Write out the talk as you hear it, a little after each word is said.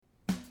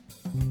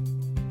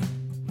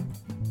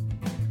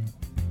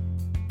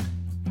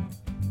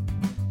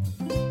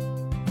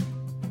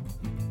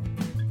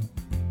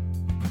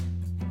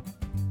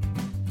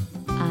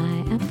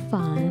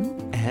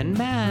and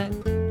Matt.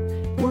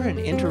 We're an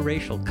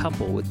interracial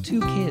couple with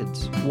 2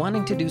 kids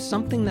wanting to do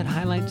something that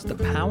highlights the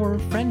power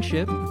of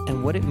friendship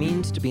and what it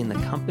means to be in the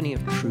company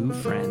of true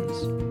friends.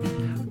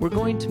 We're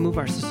going to move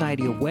our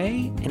society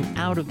away and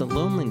out of the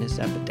loneliness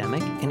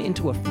epidemic and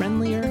into a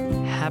friendlier,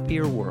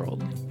 happier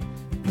world.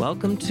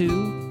 Welcome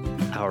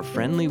to Our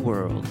Friendly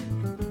World.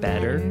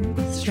 Better,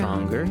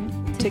 stronger,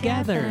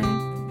 together.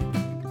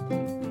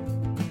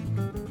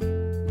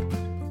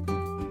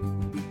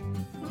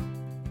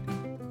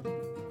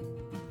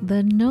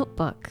 The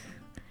Notebook.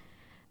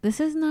 This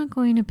is not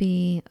going to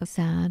be a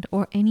sad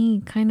or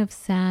any kind of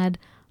sad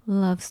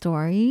love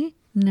story.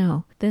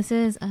 No, this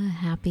is a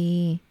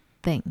happy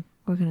thing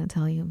we're going to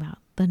tell you about.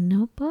 The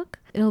Notebook.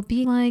 It'll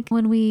be like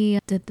when we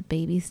did the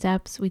baby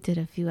steps. We did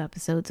a few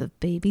episodes of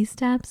baby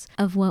steps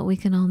of what we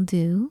can all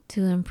do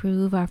to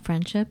improve our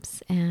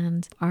friendships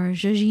and our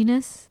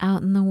zhuzhiness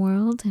out in the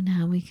world and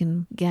how we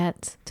can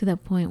get to the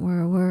point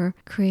where we're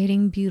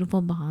creating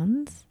beautiful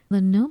bonds.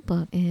 The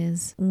Notebook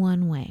is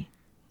one way.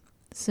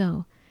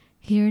 So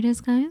here it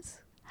is,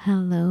 guys.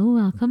 Hello,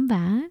 welcome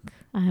back.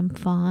 I'm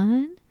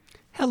Fawn.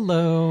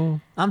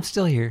 Hello. I'm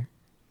still here.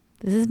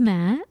 This is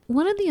Matt.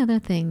 One of the other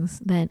things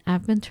that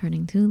I've been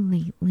turning to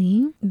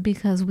lately,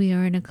 because we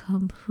are in a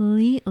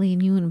completely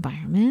new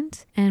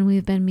environment and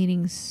we've been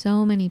meeting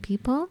so many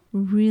people,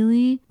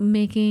 really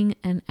making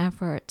an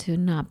effort to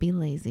not be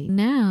lazy.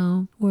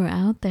 Now we're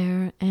out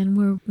there and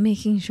we're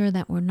making sure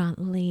that we're not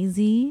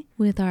lazy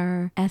with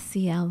our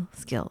SEL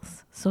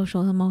skills,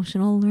 social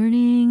emotional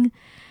learning,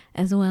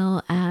 as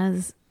well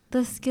as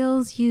the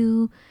skills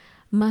you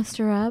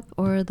muster up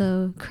or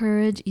the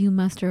courage you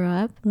muster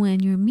up when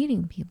you're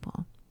meeting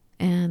people.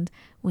 And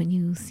when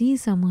you see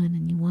someone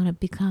and you want to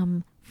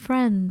become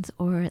friends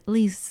or at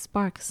least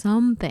spark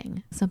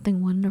something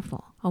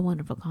wonderful, a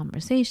wonderful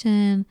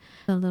conversation,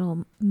 a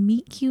little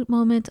meet cute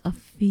moment, a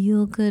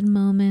feel good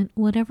moment,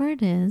 whatever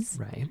it is,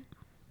 Right.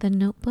 the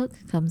Notebook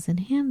comes in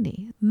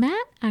handy.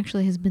 Matt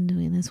actually has been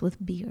doing this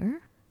with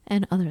beer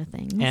and other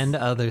things.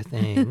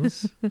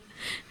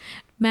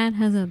 Matt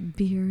has a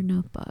beer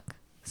notebook.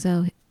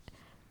 So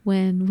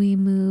when we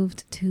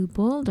moved to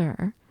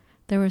Boulder,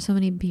 there were so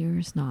many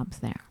beer snobs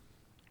there.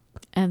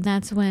 And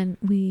that's when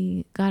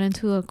we got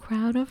into a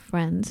crowd of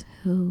friends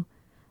who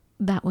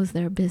that was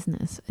their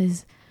business,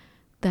 is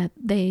that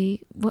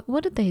they,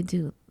 what did they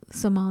do?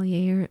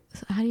 Sommelier,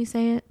 how do you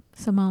say it?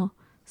 How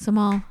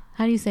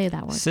do you say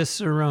that word?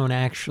 Cicerone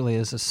actually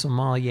is a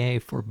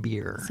sommelier for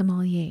beer.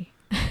 Sommelier.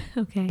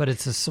 Okay. But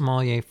it's a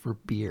sommelier for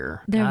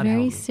beer. They're God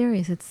very help me.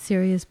 serious. It's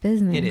serious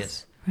business. It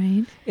is.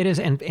 Right? It is.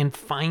 And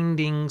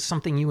finding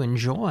something you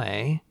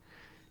enjoy,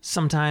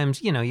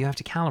 sometimes, you have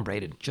to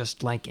calibrate it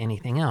just like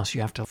anything else. You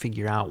have to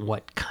figure out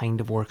what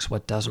kind of works,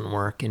 what doesn't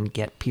work, and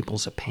get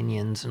people's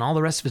opinions. And all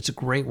the rest of it's a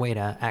great way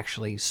to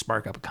actually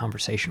spark up a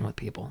conversation with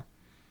people.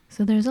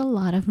 So there's a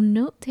lot of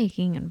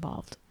note-taking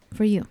involved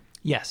for you.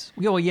 Yes.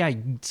 Well, yeah,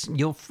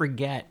 you'll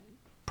forget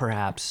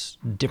perhaps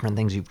different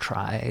things you've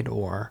tried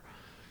or,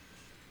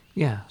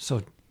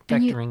 so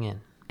vectoring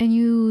in. And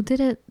you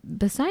did it,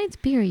 besides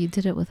beer, you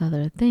did it with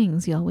other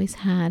things. You always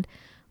had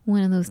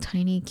one of those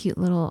tiny, cute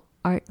little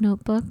art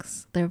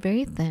notebooks. They're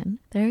very thin.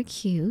 They're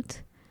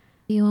cute.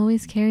 You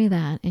always carry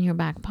that in your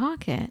back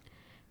pocket.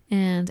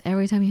 And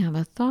every time you have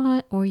a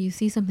thought or you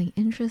see something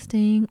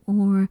interesting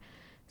or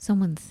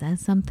someone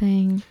says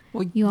something,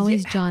 you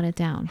always jot it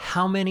down.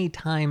 How many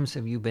times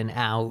have you been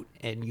out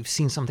and you've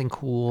seen something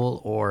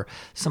cool or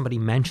somebody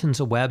mentions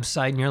a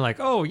website and you're like,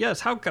 oh, yes,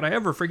 how could I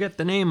ever forget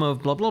the name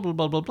of blah, blah, blah,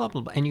 blah, blah, blah,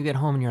 blah. And you get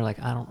home and you're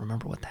like, I don't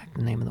remember what the heck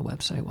the name of the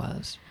website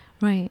was.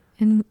 Right.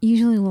 And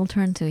usually we'll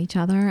turn to each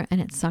other and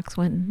it sucks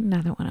when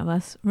neither one of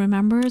us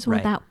remembers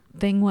what that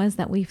thing was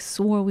that we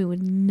swore we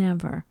would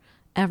never,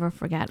 ever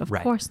forget. Of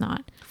course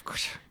not. Of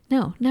course.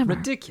 No, never.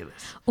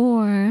 Ridiculous.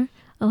 Or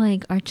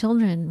like our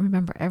children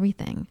remember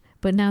everything,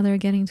 but now they're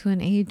getting to an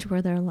age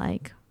where they're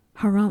like,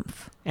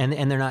 harumph. And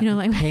they're not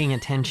paying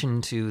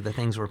attention to the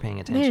things we're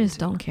paying attention to. They just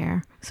don't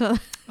care. So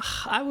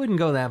I wouldn't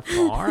go that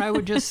far. I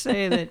would just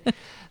say that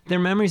their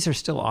memories are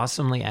still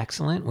awesomely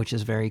excellent, which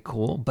is very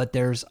cool, but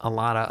there's a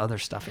lot of other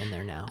stuff in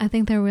there now. I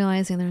think they're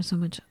realizing there's so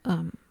much,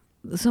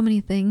 so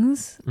many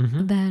things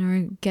that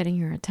are getting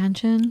your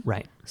attention.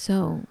 Right.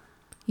 So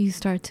you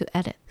start to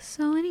edit.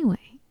 So anyway,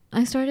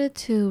 I started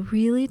to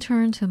really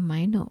turn to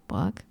my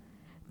notebook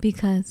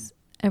because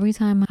every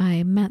time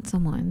I met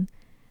someone,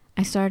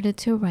 I started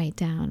to write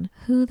down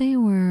who they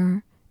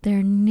were,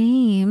 their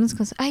names,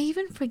 because I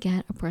even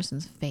forget a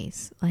person's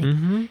face. Like,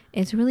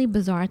 it's really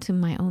bizarre to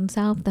my own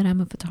self that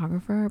I'm a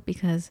photographer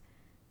because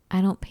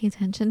I don't pay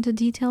attention to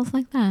details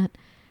like that.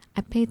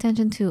 I pay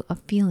attention to a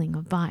feeling,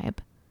 a vibe.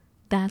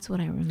 That's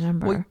what I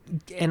remember. Well,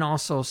 and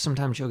also,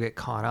 sometimes you'll get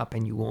caught up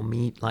and you will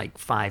meet like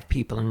 5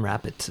 people in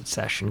rapid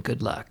succession.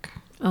 Good luck.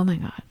 Oh my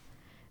God.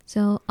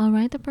 So I'll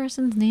write the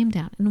person's name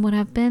down. And what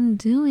I've been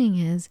doing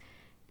is,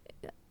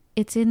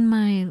 it's in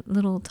my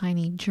little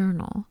tiny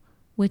journal,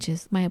 which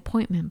is my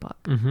appointment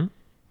book.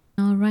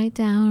 I'll write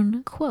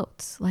down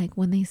quotes. Like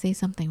when they say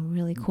something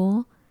really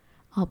cool,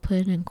 I'll put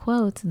it in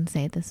quotes and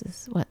say, this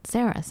is what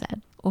Sarah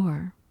said.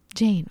 Or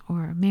Jane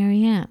or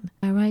Marianne.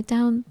 I write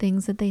down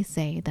things that they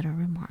say that are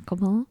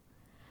remarkable.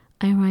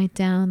 I write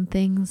down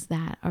things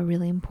that are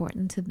really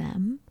important to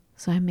them,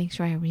 so I make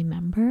sure I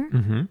remember.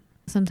 Mm-hmm.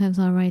 Sometimes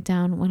I'll write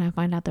down when I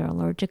find out they're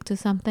allergic to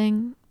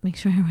something, make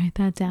sure I write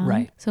that down.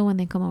 Right. So when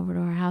they come over to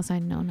our house, I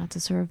know not to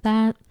serve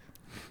that.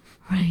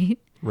 Right.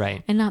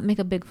 Right. And not make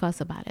a big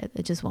fuss about it.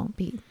 It just won't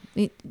be.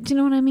 Do you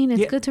know what I mean?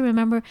 It's Yeah. good to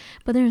remember,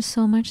 but there's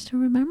so much to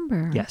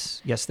remember.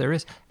 Yes, there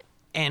is.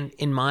 And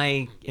in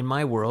my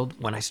world,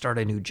 when I start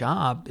a new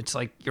job, it's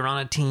like you're on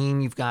a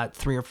team, you've got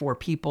 3 or 4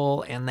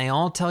 people, and they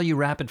all tell you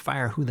rapid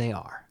fire who they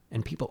are.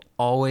 And people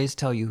always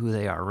tell you who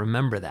they are.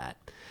 Remember that.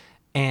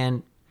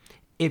 And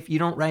if you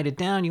don't write it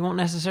down, you won't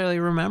necessarily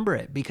remember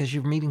it because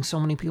you're meeting so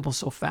many people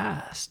so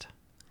fast.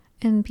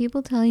 And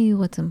people tell you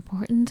what's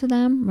important to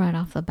them right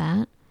off the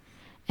bat.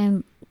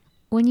 And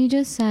when you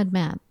just said,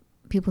 Matt,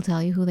 people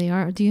tell you who they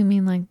are, do you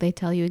mean like they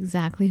tell you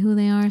exactly who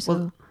they are? So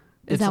Well,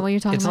 is that what you're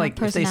talking it's about? Like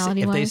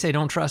Personality if they say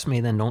don't trust me,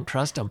 then don't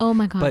trust them. Oh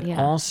my God, But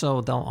yeah.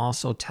 also they'll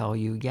also tell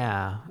you,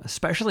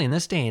 especially in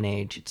this day and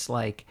age, it's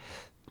like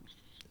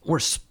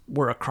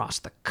we're across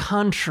the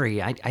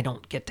country. I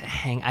don't get to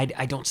hang.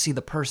 I don't see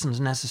the person's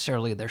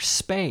necessarily their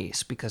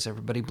space because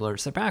everybody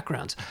blurs their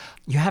backgrounds.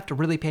 You have to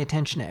really pay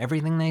attention to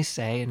everything they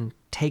say and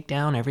take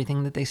down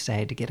everything that they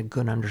say to get a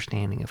good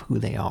understanding of who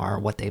they are,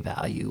 what they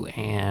value,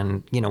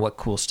 and what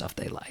cool stuff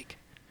they like.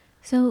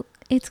 So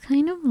it's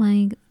kind of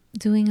like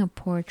doing a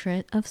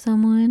portrait of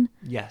someone,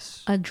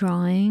 Yes. a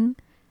drawing.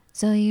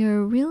 So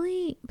you're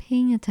really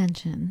paying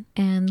attention.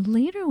 And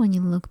later when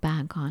you look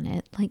back on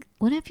it, like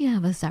what if you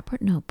have a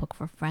separate notebook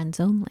for friends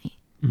only?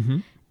 Mm-hmm.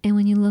 And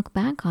when you look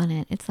back on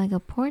it, it's like a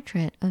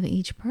portrait of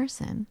each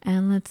person.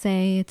 And let's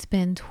say it's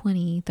been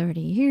 20, 30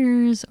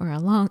 years or a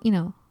long,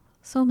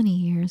 so many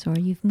years, or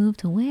you've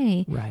moved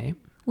away. Right.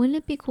 Wouldn't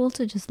it be cool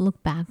to just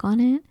look back on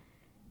it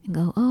and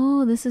go,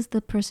 oh, this is the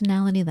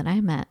personality that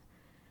I met.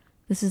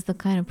 This is the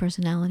kind of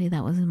personality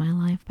that was in my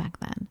life back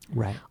then.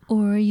 Right.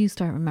 Or you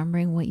start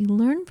remembering what you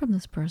learned from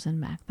this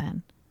person back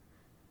then.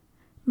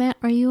 Matt,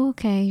 are you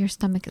okay? Your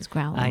stomach is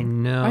growling. I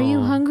know. Are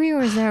you hungry or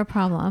is there a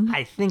problem?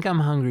 I think I'm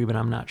hungry, but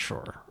I'm not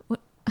sure.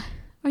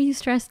 Are you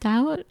stressed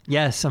out?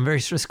 Yes, I'm very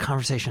stressed.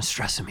 Conversation is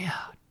stressing me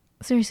out.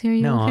 Seriously, are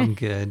you No, okay? I'm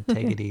good.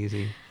 Take it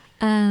easy.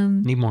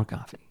 Um, Need more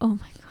coffee. oh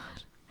my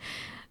God.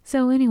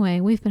 So anyway,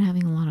 we've been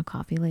having a lot of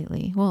coffee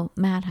lately. Well,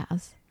 Matt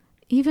has.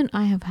 Even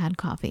I have had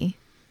coffee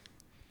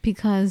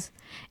because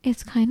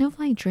it's kind of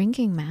like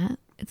drinking, Matt.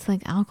 It's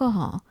like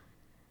alcohol.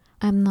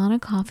 I'm not a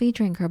coffee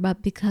drinker,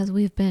 but because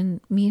we've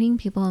been meeting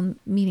people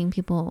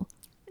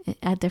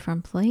at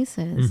different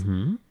places,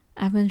 Mm-hmm.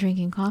 I've been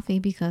drinking coffee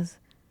because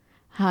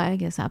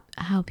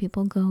how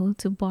people go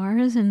to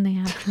bars and they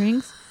have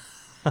drinks.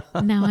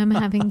 Now I'm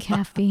having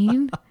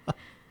caffeine.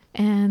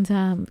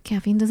 And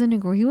caffeine doesn't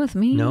agree with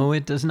me. No,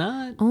 it does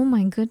not. Oh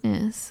my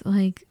goodness.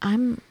 Like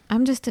I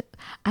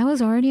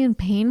was already in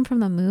pain from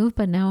the move,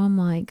 but now I'm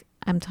like,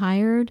 I'm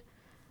tired.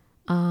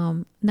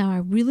 Now I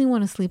really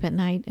want to sleep at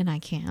night and I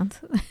can't.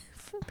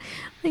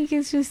 Like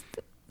it's just,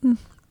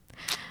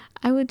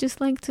 I would just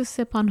like to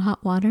sip on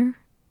hot water,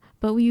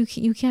 but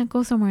you can't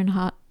go somewhere in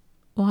hot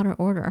water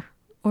order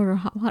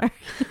hot water.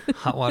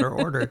 Hot water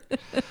order.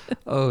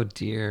 Oh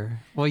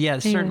dear. Well, yeah,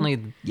 Anyway.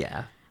 certainly.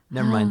 Yeah.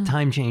 Never mind.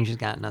 Time change has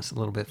gotten us a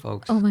little bit,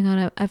 folks. Oh my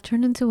God, I've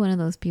turned into one of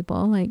those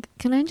people. Like,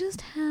 can I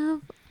just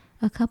have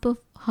a cup of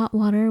hot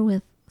water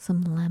with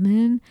some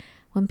lemon?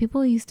 When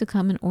people used to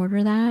come and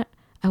order that,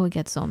 I would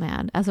get so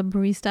mad. As a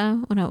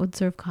barista, when I would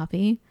serve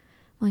coffee,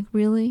 I'm like,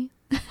 really?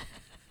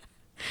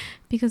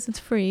 Because it's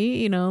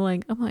free,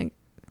 like, I'm like,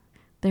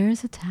 there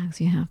is a tax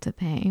you have to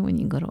pay when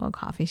you go to a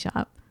coffee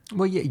shop.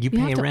 Well, yeah, you You pay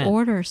have to rent.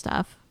 order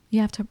stuff.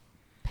 You have to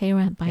pay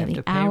rent by You have the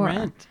to pay hour.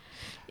 rent.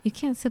 You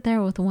can't sit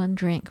there with one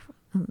drink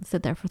and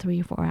sit there for 3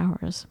 or 4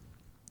 hours.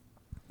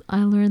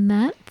 I learned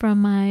that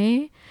from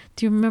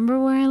do you remember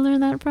where I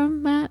learned that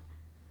from, Matt?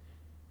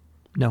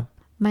 No.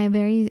 My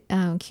very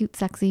cute,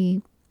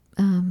 sexy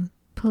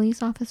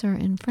police officer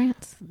in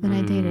France that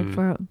I dated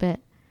for a bit.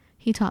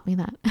 He taught me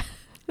that.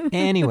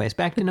 Anyways,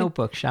 back to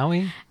notebooks, shall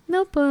we?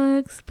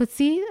 Notebooks. But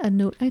see, a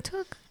note I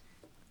took,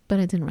 but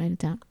I didn't write it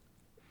down.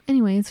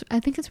 Anyway, I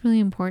think it's really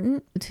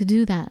important to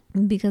do that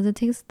because it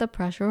takes the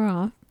pressure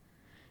off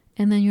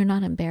and then you're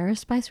not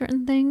embarrassed by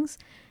certain things.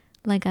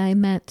 Like I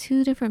met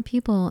 2 different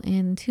people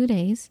in 2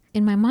 days.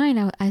 In my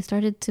mind, I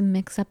started to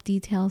mix up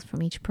details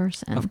from each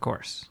person. Of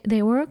course.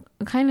 They were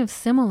kind of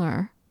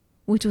similar,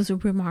 which was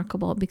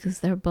remarkable because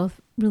they're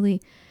both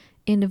really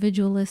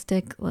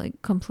individualistic,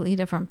 like completely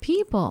different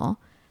people,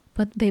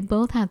 but they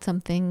both had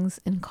some things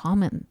in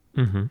common.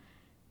 Mm-hmm.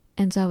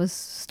 And so I was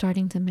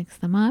starting to mix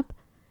them up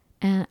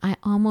and I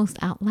almost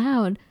out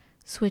loud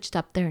switched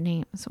up their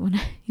names. When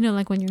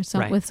like when you're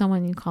Right. with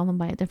someone, you call them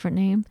by a different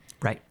name.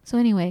 Right. So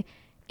anyway,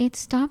 it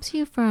stops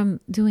you from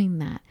doing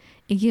that.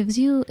 It gives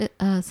you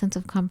a sense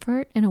of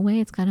comfort. In a way,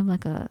 it's kind of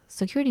like a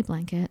security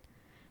blanket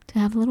to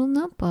have a little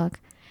notebook.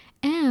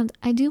 And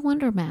I do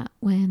wonder, Matt,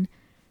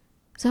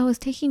 so I was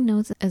taking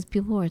notes as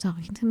people were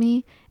talking to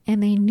me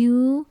and they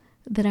knew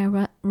that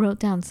I wrote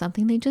down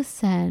something they just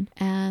said,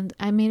 and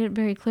I made it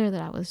very clear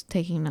that I was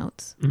taking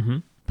notes. Mm-hmm.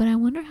 But I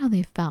wonder how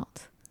they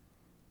felt.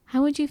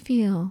 How would you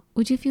feel?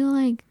 Would you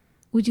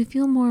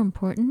feel more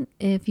important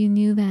if you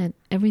knew that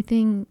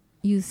everything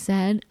you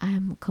said,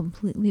 I'm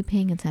completely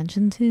paying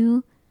attention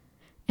to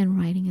and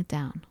writing it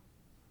down?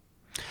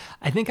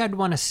 I think I'd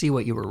want to see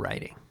what you were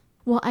writing.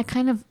 Well, I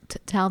kind of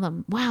tell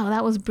them, wow,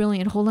 that was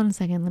brilliant. Hold on a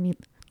second.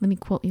 Let me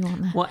quote you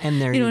on that. Well, and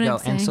there you go.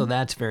 And so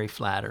that's very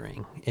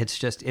flattering. It's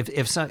just,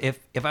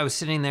 if I was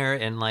sitting there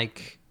in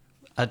like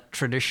a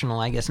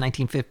traditional, I guess,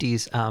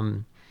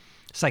 1950s,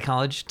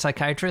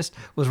 psychiatrist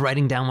was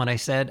writing down what I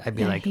said, I'd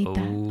be like,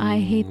 I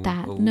hate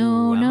that.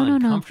 No. I'm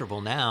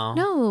uncomfortable now.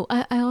 No,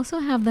 I also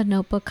have the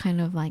notebook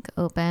kind of like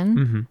open,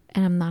 Mm-hmm.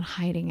 and I'm not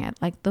hiding it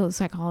like those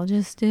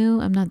psychologists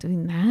do. I'm not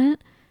doing that.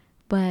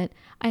 But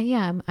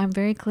I'm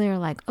very clear,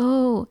 like,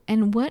 oh,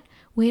 and what,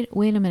 wait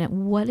a minute.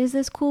 What is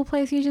this cool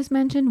place you just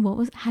mentioned?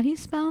 How do you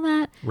spell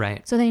that?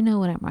 Right. So they know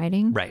what I'm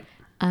writing. Right.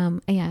 I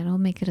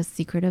don't make it a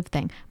secretive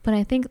thing. But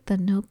I think the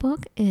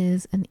notebook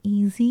is an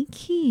easy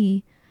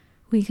key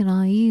we can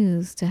all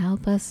use to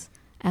help us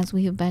as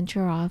we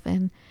venture off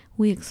and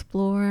we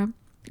explore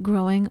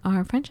growing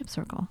our friendship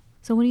circle.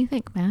 So what do you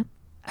think, Matt?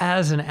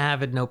 As an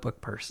avid notebook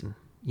person,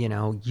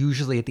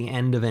 usually at the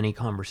end of any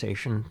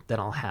conversation that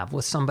I'll have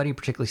with somebody,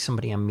 particularly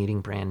somebody I'm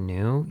meeting brand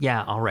new,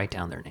 I'll write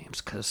down their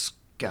names because,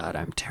 God,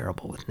 I'm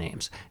terrible with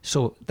names.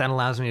 So that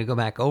allows me to go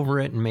back over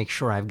it and make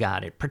sure I've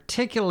got it.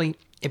 Particularly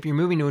if you're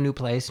moving to a new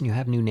place and you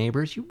have new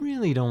neighbors, you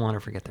really don't want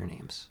to forget their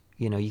names.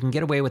 You can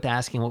get away with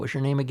asking, what was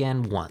your name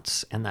again,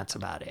 once, and that's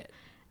about it.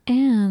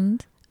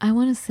 And I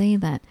want to say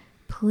that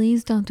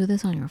please don't do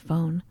this on your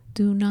phone.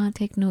 Do not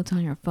take notes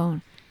on your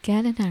phone.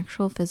 Get an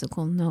actual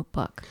physical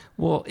notebook.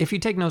 Well, if you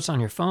take notes on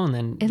your phone,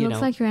 then it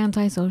looks like you're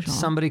antisocial.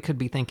 Somebody could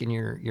be thinking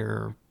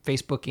you're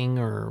Facebooking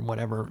or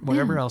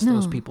whatever else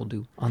those people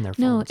do on their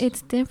phones. No,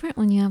 it's different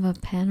when you have a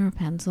pen or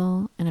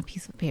pencil and a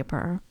piece of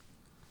paper.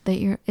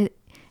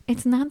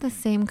 It's not the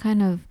same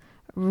kind of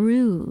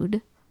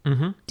rude.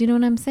 Mm-hmm. Do you know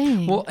what I'm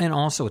saying? Well, and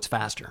also it's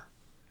faster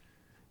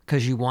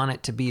because you want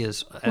it to be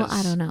as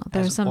I don't know.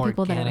 There are some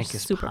people that are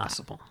super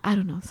possible. I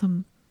don't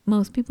know.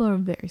 Most people are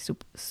very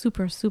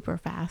super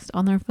fast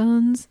on their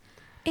phones,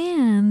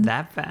 and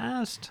that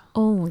fast.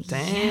 Oh,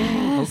 dang!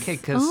 Yes. Okay,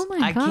 because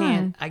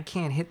I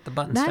can't hit the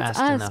buttons fast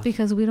enough. That's us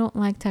because we don't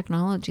like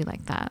technology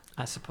like that.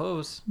 I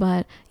suppose.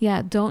 But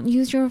don't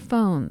use your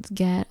phones.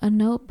 Get a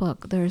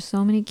notebook. There's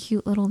so many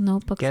cute little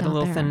notebooks. Get a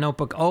little there. thin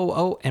notebook.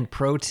 Oh, and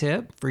pro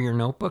tip for your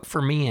notebook,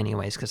 for me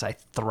anyways, because I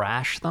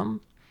thrash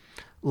them.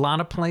 A lot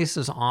of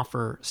places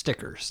offer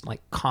stickers,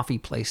 like coffee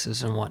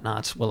places and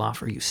whatnots will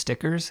offer you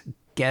stickers.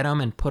 Get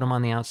them and put them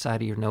on the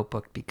outside of your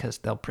notebook because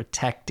they'll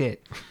protect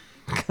it.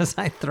 Because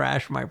I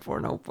thrash my poor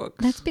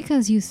notebooks. That's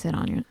because you sit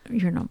on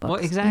your notebooks. Well,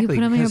 exactly. You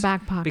put them in your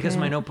back pocket. Because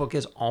my notebook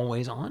is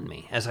always on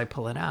me as I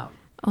pull it out.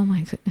 Oh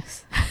my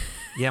goodness.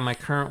 Yeah, my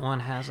current one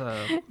has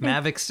a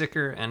Mavic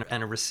sticker and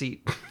a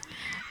receipt.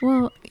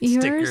 Well,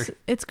 yours,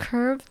 it's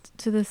curved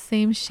to the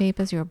same shape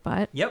as your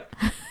butt. Yep.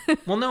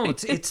 Well, no,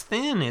 it's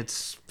thin.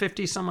 It's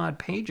 50 some odd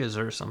pages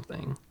or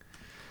something.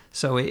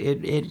 So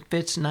it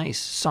fits nice.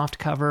 Soft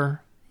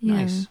cover.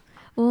 Yeah. Nice.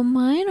 Well,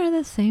 mine are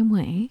the same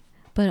way,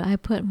 but I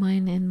put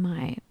mine in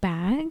my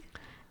bag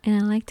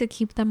and I like to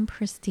keep them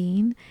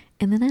pristine.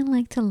 And then I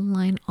like to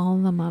line all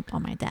of them up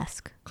on my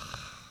desk.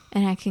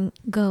 And I can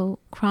go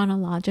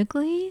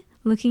chronologically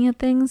looking at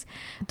things.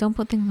 Don't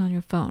put things on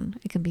your phone.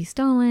 It can be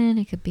stolen.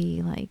 It could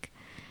be like,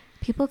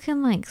 people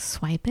can like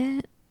swipe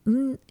it.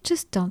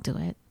 Just don't do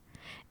it.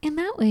 And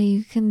that way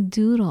you can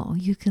doodle.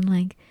 You can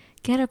like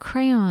get a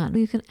crayon.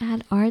 You can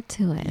add art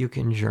to it. You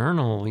can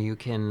journal. You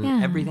can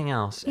everything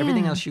else. Yeah.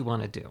 Everything else you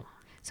want to do.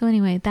 So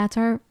anyway, that's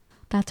our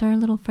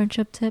little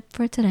friendship tip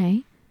for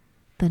today.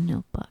 The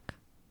notebook.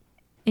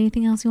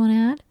 Anything else you want to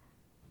add?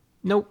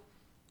 Nope.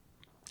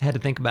 I had to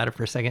think about it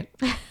for a second.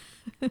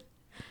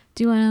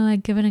 Do you want to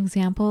like give an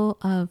example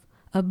of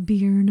a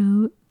beer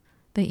note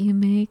that you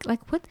make?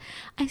 Like what?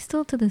 I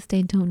still to this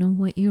day don't know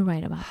what you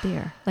write about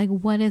beer. Like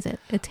what is it?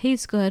 It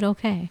tastes good.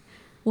 Okay.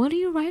 What do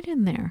you write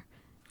in there?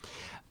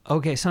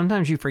 Okay.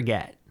 Sometimes you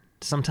forget.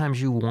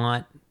 Sometimes you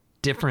want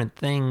different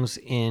things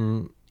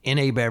in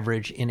a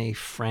beverage, in a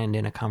friend,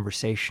 in a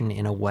conversation,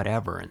 in a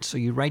whatever. And so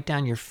you write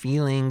down your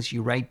feelings.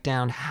 You write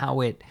down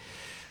how it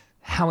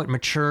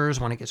matures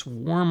when it gets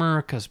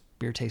warmer, because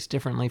beer tastes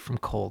differently from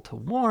cold to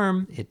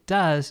warm. It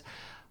does.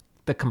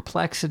 The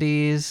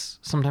complexities.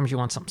 Sometimes you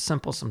want something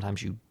simple.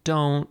 Sometimes you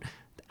don't.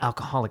 The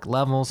alcoholic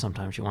level.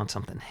 Sometimes you want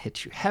something that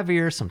hits you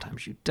heavier.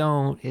 Sometimes you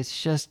don't.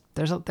 It's just,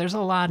 there's a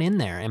lot in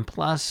there. And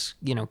plus,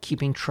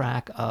 keeping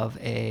track of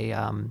a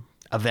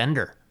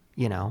vendor,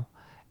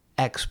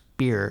 X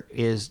beer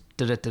is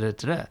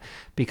da-da-da-da-da,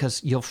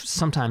 because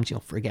sometimes you'll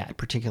forget,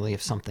 particularly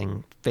if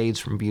something fades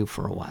from view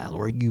for a while,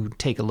 or you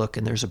take a look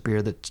and there's a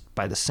beer that's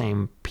by the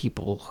same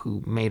people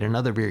who made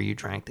another beer you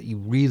drank that you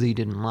really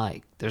didn't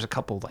like. There's a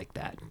couple like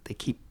that. They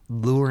keep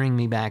luring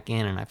me back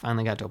in, and I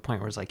finally got to a point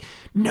where it's like,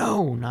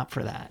 no, not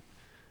for that.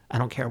 I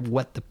don't care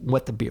what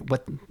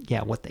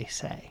they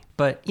say.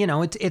 But, you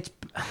know, it's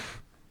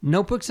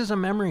notebooks is a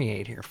memory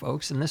aid here,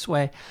 folks. And this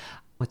way,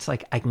 it's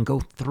like I can go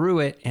through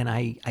it and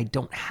I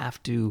don't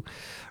have to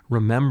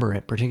remember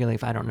it, particularly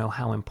if I don't know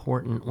how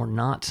important or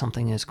not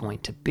something is going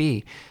to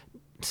be.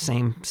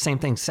 Same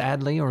thing,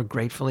 sadly or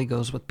gratefully,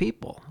 goes with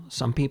people.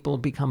 Some people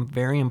become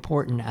very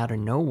important out of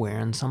nowhere,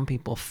 and some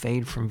people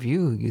fade from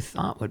view who you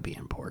thought would be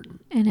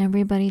important. And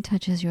everybody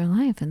touches your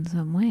life in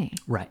some way.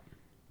 Right.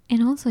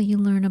 And also you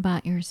learn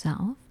about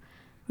yourself.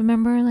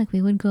 Remember, like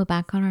we would go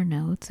back on our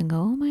notes and go,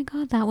 oh my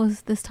God, that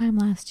was this time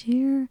last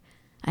year.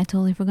 I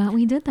totally forgot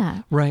we did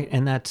that. Right,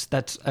 and that's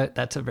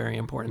a very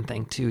important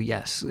thing too.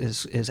 Yes,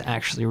 is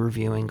actually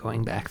reviewing,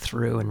 going back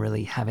through, and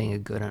really having a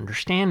good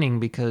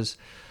understanding, because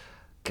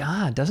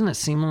God, doesn't it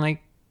seem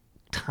like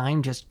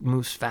time just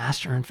moves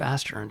faster and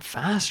faster and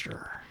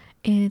faster?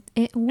 It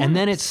works. And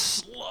then it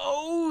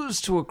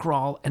slows to a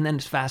crawl, and then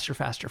it's faster,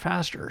 faster,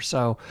 faster.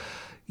 So,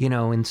 you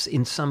know, in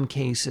some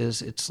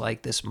cases, it's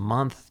like this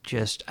month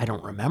just, I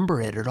don't remember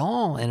it at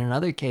all. And in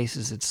other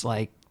cases, it's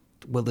like,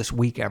 will this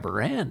week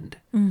ever end?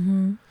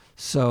 Mm-hmm.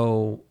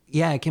 So,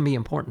 yeah, it can be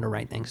important to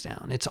write things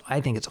down. I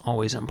think it's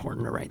always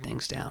important to write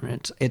things down.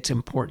 It's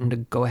important to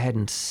go ahead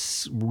and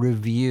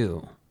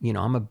review. You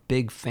know, I'm a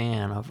big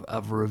fan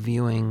of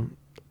reviewing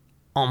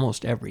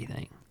almost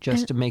everything,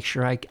 just to make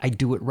sure I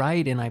do it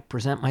right and I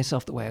present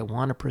myself the way I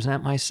want to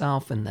present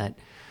myself, and that,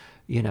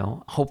 you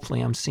know,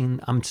 hopefully I'm seen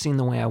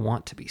the way I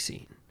want to be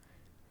seen.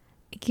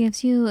 It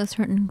gives you a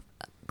certain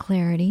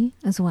clarity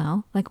as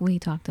well, like we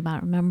talked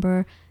about.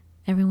 Remember,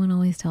 everyone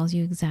always tells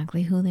you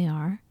exactly who they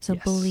are, so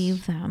Yes.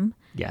 believe them.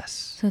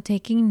 Yes. So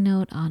taking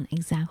note on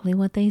exactly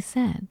what they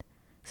said.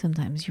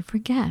 Sometimes you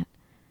forget.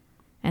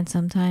 And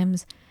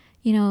sometimes,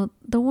 you know,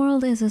 the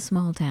world is a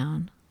small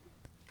town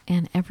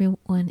and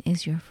everyone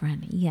is your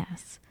friend.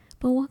 Yes.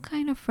 But what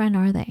kind of friend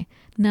are they?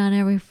 Not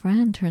every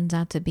friend turns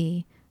out to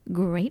be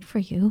great for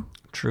you.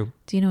 True.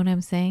 Do you know what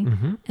I'm saying?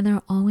 Mm-hmm. And there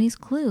are always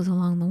clues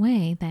along the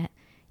way that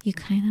you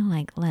kind of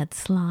like let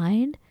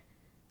slide,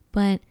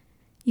 but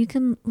you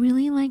can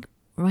really like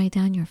write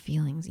down your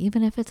feelings,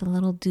 even if it's a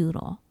little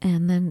doodle,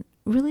 and then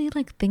really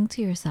like think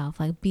to yourself,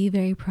 like be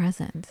very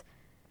present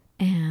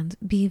and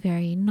be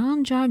very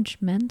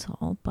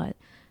non-judgmental, but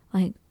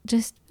like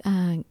just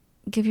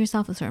give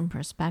yourself a certain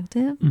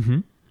perspective. Mm-hmm.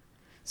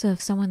 So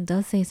if someone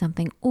does say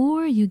something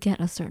or you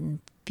get a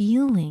certain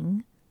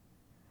feeling,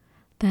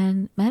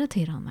 then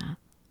meditate on that.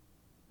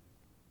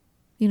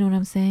 You know what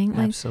I'm saying?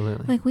 Like,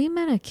 Absolutely. Like we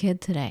met a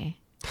kid today,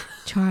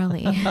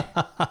 Charlie.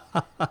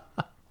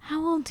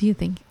 How old do you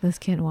think this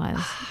kid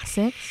was?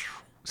 6?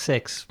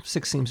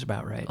 6 seems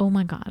about right. Oh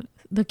my God.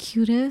 The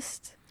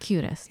cutest.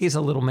 He's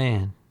a little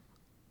man.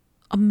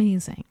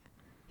 Amazing.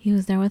 He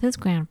was there with his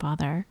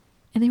grandfather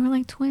and they were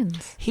like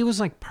twins. He was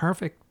like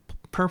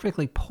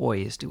perfectly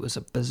poised. It was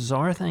a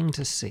bizarre thing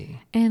to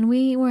see. And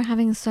we were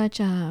having such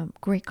a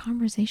great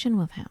conversation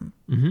with him.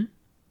 Mm-hmm.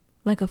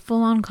 Like a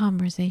full-on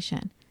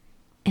conversation.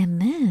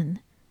 And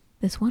then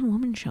this one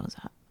woman shows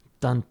up.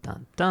 Dun,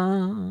 dun,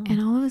 dun.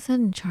 And all of a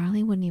sudden,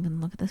 Charlie wouldn't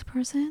even look at this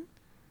person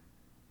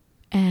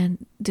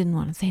and didn't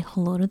want to say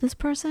hello to this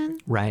person.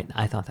 Right.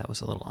 I thought that was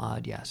a little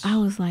odd, yes. I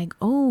was like,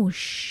 oh,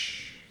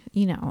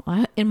 you know,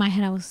 in my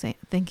head, I was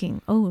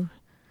thinking, oh,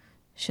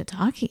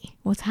 shiitake,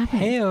 what's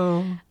happening?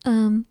 Hey-o.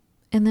 And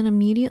then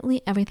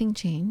immediately everything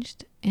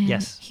changed. And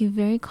Yes. he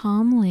very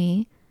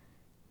calmly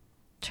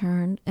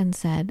turned and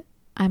said,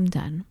 I'm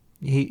done.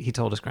 He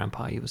told his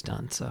grandpa he was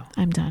done, so.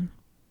 I'm done.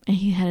 And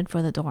he headed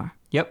for the door.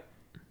 Yep.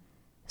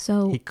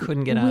 So He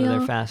couldn't get out of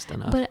there fast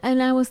enough.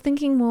 And I was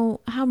thinking, well,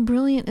 how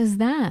brilliant is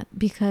that?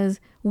 Because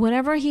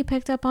whatever he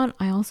picked up on,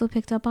 I also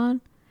picked up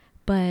on.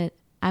 But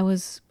I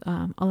was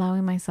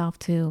allowing myself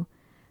to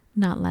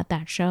not let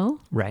that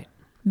show. Right.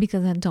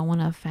 Because I don't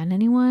want to offend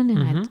anyone.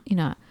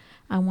 And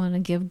I want to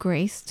give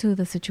grace to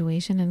the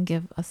situation and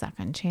give a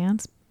second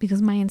chance.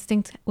 Because my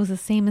instinct was the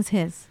same as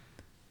his.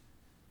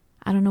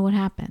 I don't know what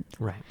happened.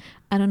 Right.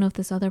 I don't know if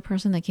this other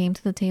person that came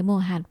to the table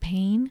had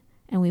pain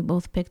and we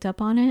both picked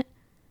up on it.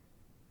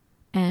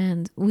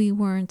 And we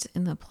weren't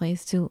in the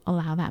place to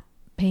allow that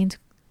pain to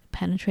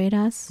penetrate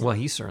us. Well,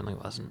 he certainly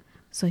wasn't.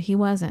 So he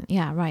wasn't.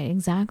 Yeah, right.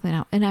 Exactly.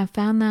 And I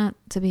found that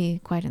to be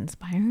quite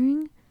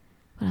inspiring.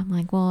 But I'm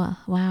like, well,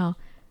 wow.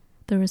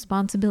 The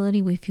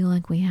responsibility we feel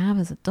like we have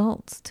as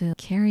adults to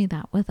carry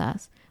that with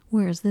us.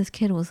 Whereas this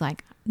kid was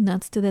like,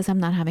 nuts to this. I'm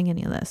not having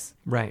any of this.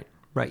 Right.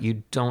 Right.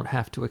 You don't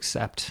have to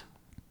accept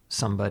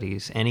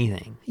somebody's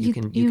anything. You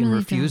can really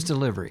refuse don't.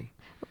 delivery.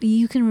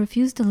 You can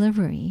refuse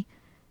delivery,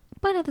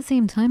 but at the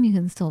same time, you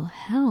can still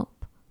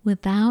help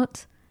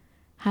without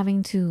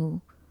having to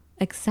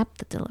accept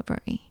the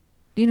delivery.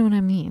 Do you know what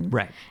I mean?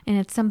 Right. And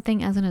it's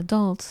something as an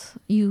adult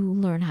you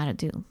learn how to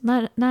do.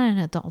 Not an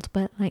adult,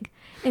 but like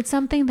it's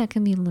something that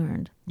can be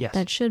learned. Yes.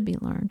 That should be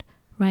learned,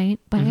 right?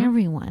 By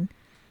everyone.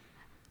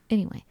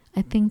 Anyway,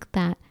 I think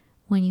that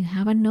when you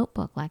have a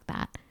notebook like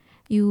that,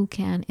 you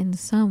can, in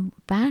some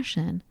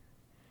fashion,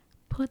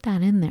 put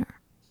that in there.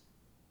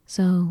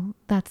 So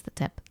that's the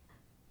tip.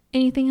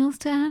 Anything else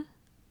to add?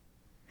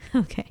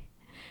 Okay,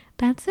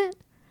 that's it.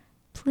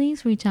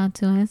 please reach out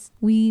to us.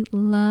 We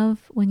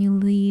love when you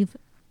leave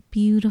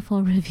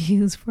beautiful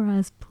reviews for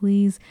us.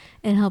 Please,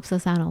 it helps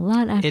us out a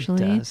lot,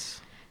 actually. It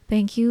does.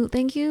 Thank you,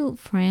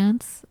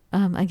 France.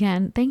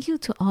 Again, thank you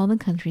to all the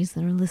countries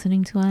that are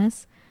listening to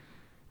us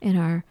in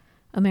our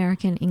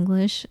American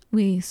English.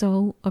 We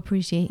so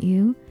appreciate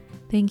you.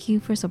 Thank you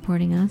for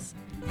supporting us.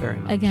 Very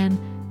much. Again,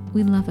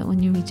 we love it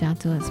when you reach out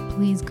to us.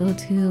 Please go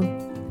to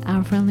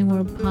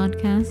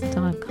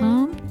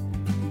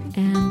ourfriendlyworldpodcast.com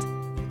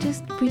and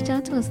just reach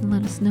out to us and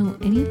let us know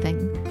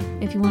anything.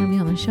 If you want to be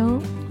on the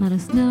show, let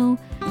us know.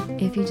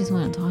 If you just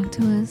want to talk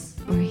to us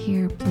or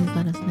hear, please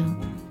let us know.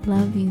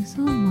 Love you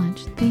so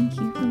much. Thank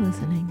you for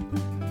listening.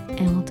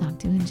 And we'll talk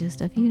to you in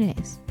just a few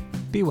days.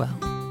 Be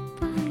well.